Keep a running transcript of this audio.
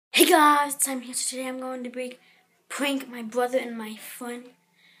Hey guys, it's time here. Today I'm going to prank my brother and my friend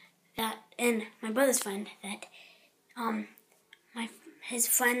my brother's friend that his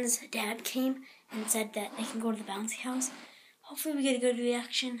friend's dad came and said that they can go to the bouncy house. Hopefully we get a good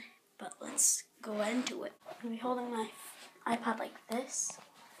reaction, but let's go right into it. I'm gonna be holding my iPod like this.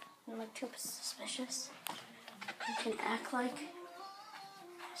 I'm like too suspicious. You can act like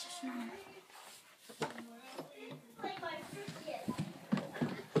it's just normal.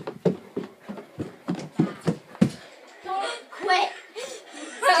 Wait.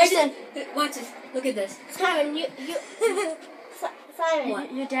 Justin, Watch this. Look at this. Simon, Simon.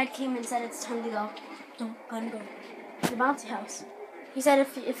 What? Your dad came and said it's time to go. Don't let him go. The bouncy house. He said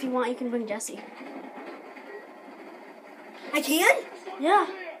if you want, you can bring Jesse. I can? Yeah.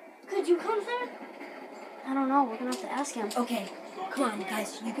 Could you come, Simon? I don't know. We're gonna have to ask him. Okay. Come on,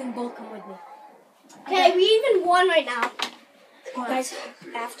 guys. You can both come with me. Okay. We even won right now. What? Guys,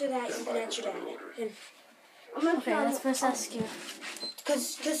 after that, you can ask your dad. Okay, let's first ask you.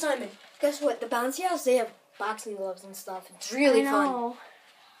 Cause Simon, guess what? The bouncy house, they have boxing gloves and stuff. It's really fun.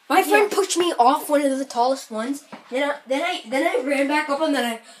 My friend pushed me off one of the tallest ones. Then I ran back up and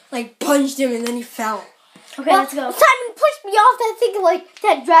then I punched him and then he fell. Okay, let's go. Simon pushed me off that thing, like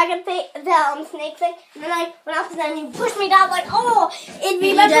that dragon thing, that snake thing, and then I went after that and he pushed me down like, oh! And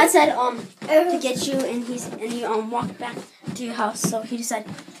your dad said to get you, and he walked back to your house. So he just said,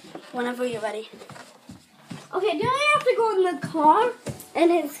 whenever you're ready. Okay, do I have to go in the car? In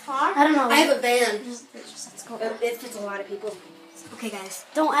his car? I don't know. I have a van. Let's go. It fits a lot of people. Okay, guys.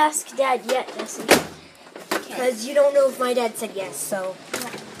 Don't ask Dad yet, Jesse. Because you don't know if my dad said yes, so.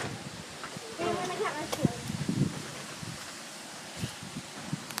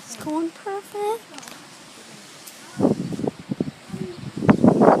 It's going perfect.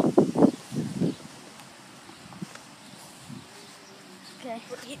 Okay.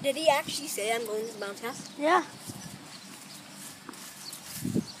 Did he actually say I'm going to the bounce house? Yeah.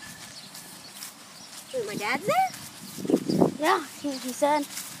 Wait, my dad's there? Yeah, he said,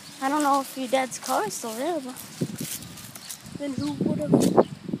 I don't know if your dad's car is still there, but then who would have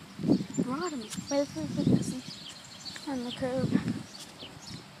brought him? Wait, let's Jesse on the curb.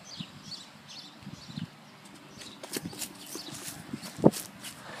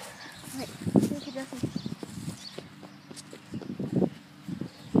 Wait, look at Jesse.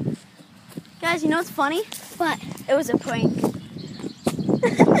 Guys, you know what's funny? What? It was a prank.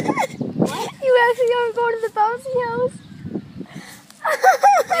 What? You actually are going to the bouncy house.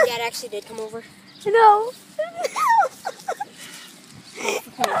 My dad actually did come over. No.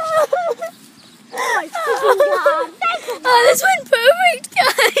 Oh, this went perfect,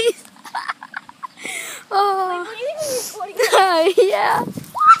 guys. Oh, yeah.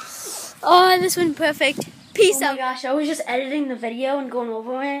 Oh, this went perfect. Peace out. Oh my gosh, I was just editing the video and going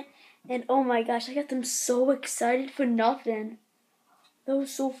over it, and oh my gosh, I got them so excited for nothing. That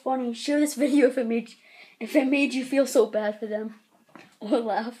was so funny. Share this video if it made you feel so bad for them or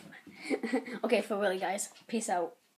laugh. Okay, for really, guys. Peace out.